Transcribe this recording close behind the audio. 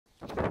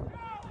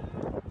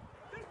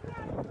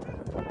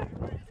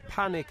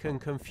Panic and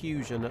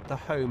confusion at the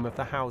home of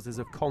the Houses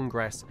of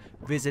Congress.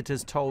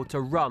 Visitors told to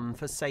run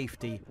for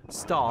safety.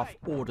 Staff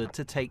ordered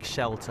to take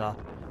shelter.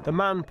 The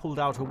man pulled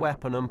out a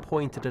weapon and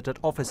pointed it at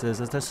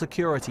officers as a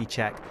security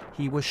check.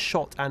 He was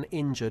shot and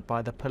injured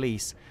by the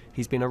police.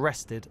 He's been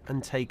arrested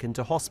and taken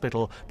to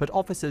hospital, but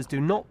officers do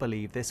not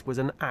believe this was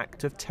an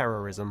act of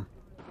terrorism.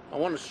 I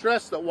want to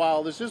stress that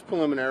while this is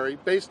preliminary,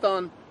 based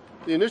on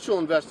the initial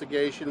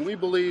investigation, we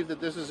believe that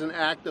this is an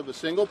act of a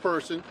single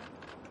person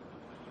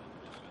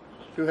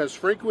who has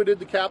frequented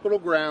the Capitol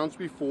grounds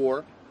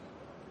before,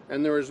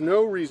 and there is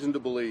no reason to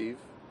believe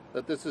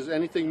that this is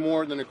anything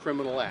more than a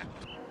criminal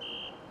act.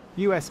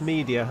 US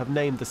media have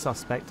named the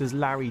suspect as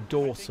Larry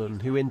Dawson,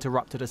 who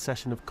interrupted a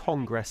session of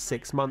Congress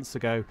 6 months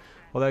ago.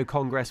 Although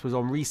Congress was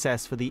on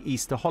recess for the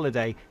Easter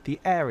holiday, the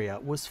area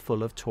was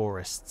full of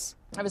tourists.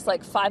 There was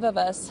like 5 of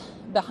us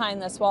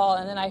behind this wall,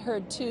 and then I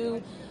heard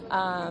 2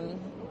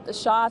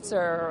 shots,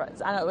 or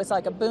I don't know, it was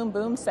like a boom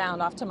boom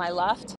sound off to my left.